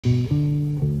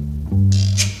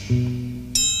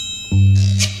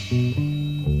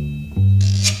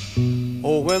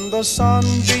Oh, when the sun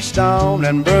beats down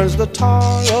and burns the tar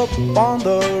up on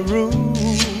the roof,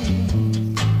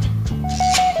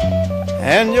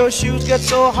 and your shoes get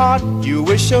so hot you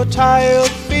wish your tired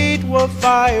feet were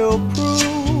fireproof.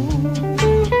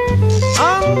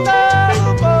 Under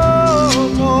the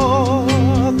boardwalk,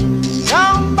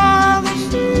 down by the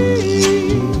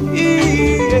sea,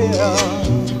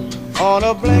 yeah, on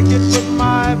a blanket with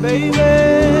my baby,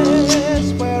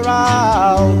 that's where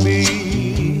I'll be.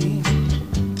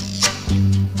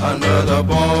 Under the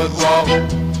boardwalk,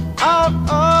 out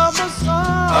of the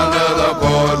sun, under the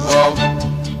boardwalk,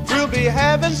 we'll be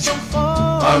having some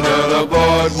fun. under the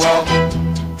boardwalk,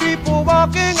 People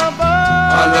walking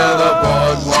above, under the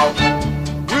boardwalk,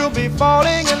 we'll be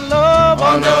falling in love.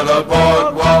 under the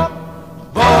boardwalk,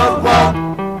 boardwalk.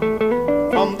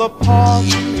 From the park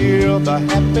you hear the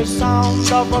happy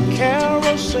sound of a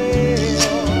carousel.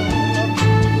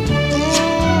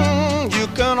 You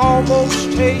can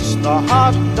almost taste the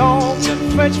hot dogs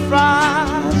and French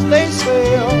fries they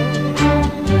sell.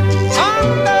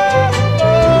 Under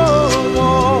the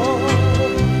boardwalk,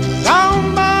 down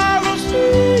by the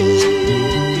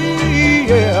sea,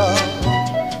 yeah,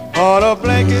 on a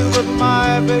blanket with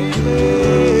my baby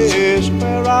is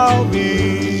where I'll be.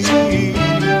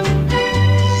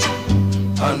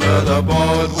 Under the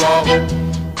boardwalk,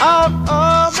 Out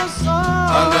of the sun,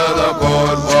 under the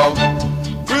boardwalk,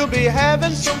 we'll be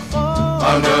having some fun.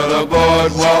 under the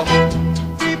boardwalk,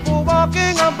 People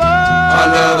walking above,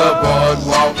 under the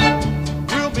boardwalk,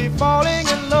 we'll be falling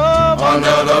in love.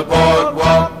 under the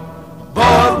boardwalk,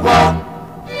 boardwalk.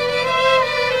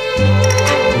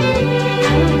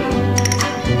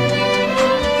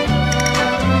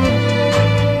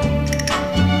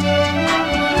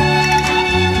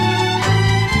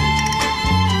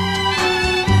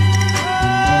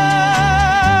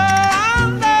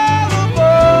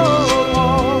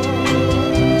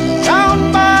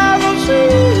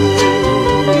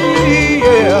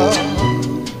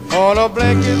 On a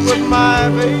blanket with my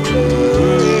baby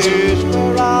is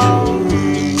where I'll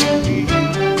be.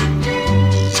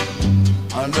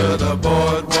 Under the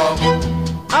boardwalk,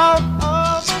 Out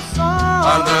of the sun,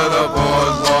 under the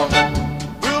boardwalk,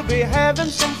 we'll be having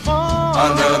some fun.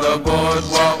 under the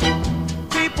boardwalk,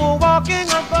 People walking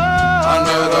above,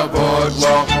 under the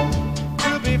boardwalk,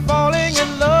 we'll be falling in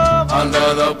love. under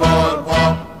the boardwalk.